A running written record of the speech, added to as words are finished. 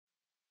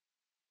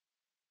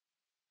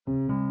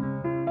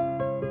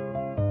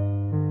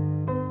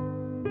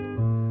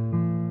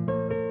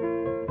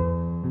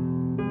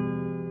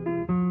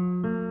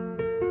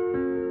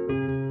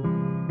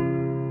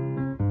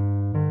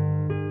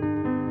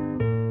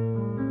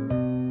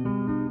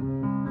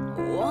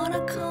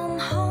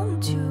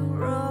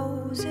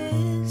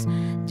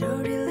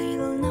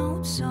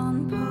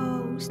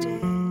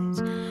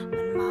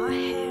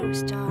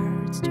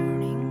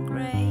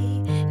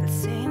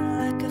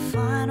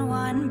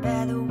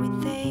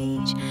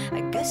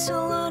Guess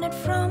I learned it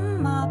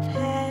from my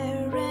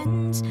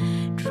parents.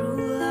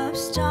 True love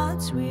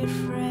starts with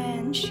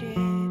friendship.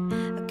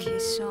 A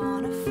kiss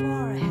on the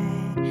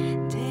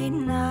forehead, day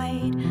and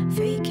night.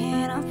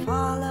 Faking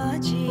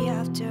apology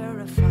after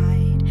a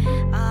fight.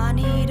 I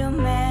need a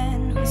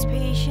man who's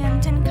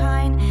patient and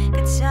kind.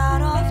 Gets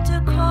out of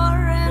the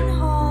car and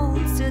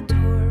holds the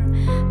door.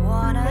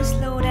 Wanna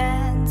slow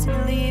dance in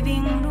the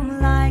living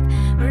room like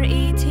we're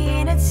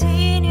 18 at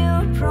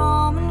senior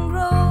prom and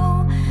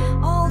grow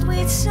old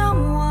with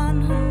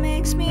someone who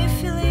makes me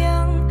feel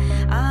young.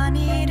 I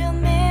need a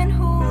man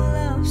who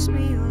loves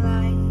me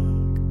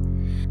like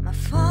my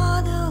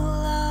father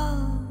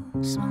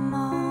loves my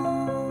mom.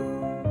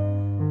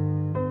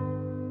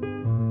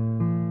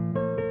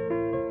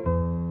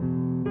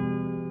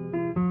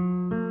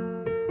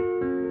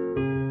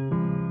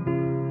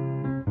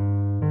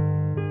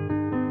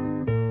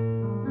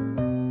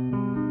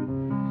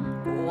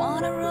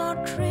 Wanna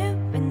road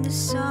trip in the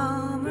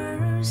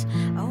summers.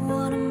 I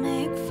wanna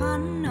make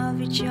fun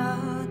of each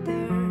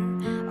other.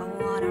 I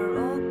wanna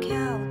rock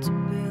out to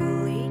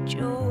Billy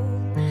Joel.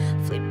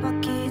 Flip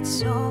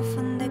buckets off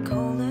and they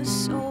call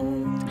us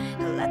old.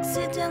 He'll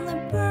accidentally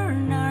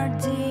burn our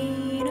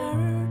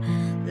dinner.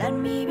 Let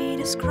me be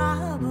the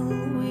Scrabble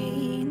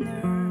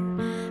winner.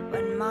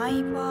 When my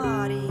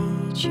body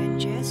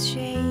changes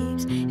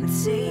shapes, he'll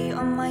say,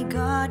 oh my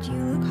God, you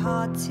look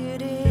hot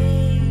today.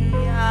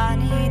 I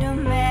need a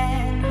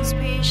man who's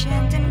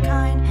patient and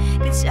kind.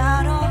 Gets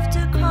out of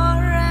the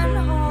car and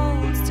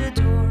holds the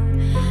door.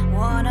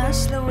 Wanna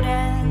slow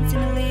dance in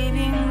the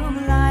living room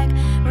like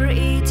we're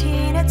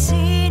 18 at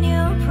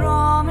senior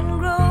prom and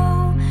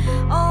grow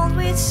old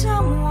with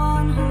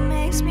someone who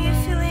makes me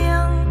feel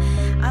young.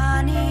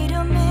 I need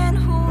a man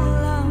who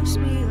loves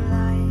me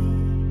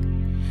like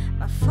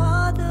my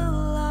father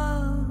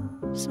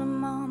loves my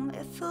mom.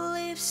 If he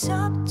lives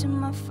up to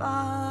my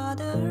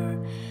father,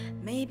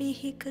 maybe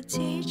he could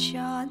teach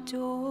our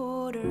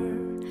daughter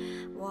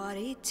what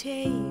it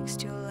takes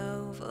to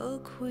love a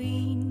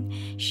queen.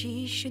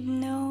 She should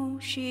know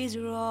she's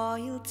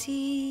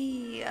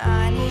royalty.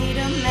 I need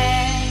a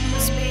man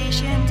who's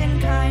patient and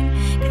kind.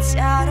 Gets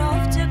out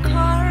of the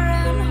car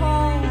and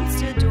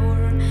holds the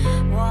door.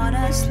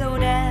 Wanna slow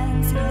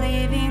dance in the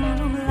living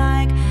room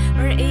like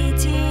we're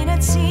 18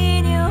 at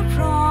senior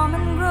prom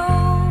and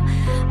grow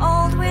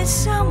old with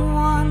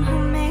someone who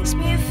makes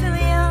me feel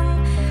young.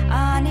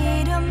 I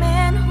need a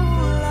man who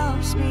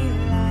loves me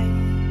like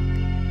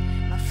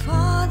my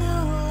father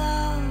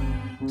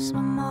loves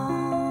my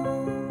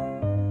mom.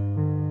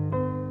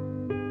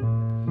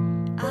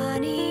 I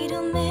need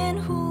a man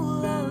who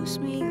loves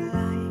me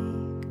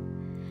like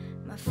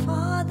my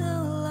father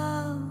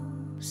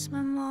loves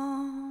my mom.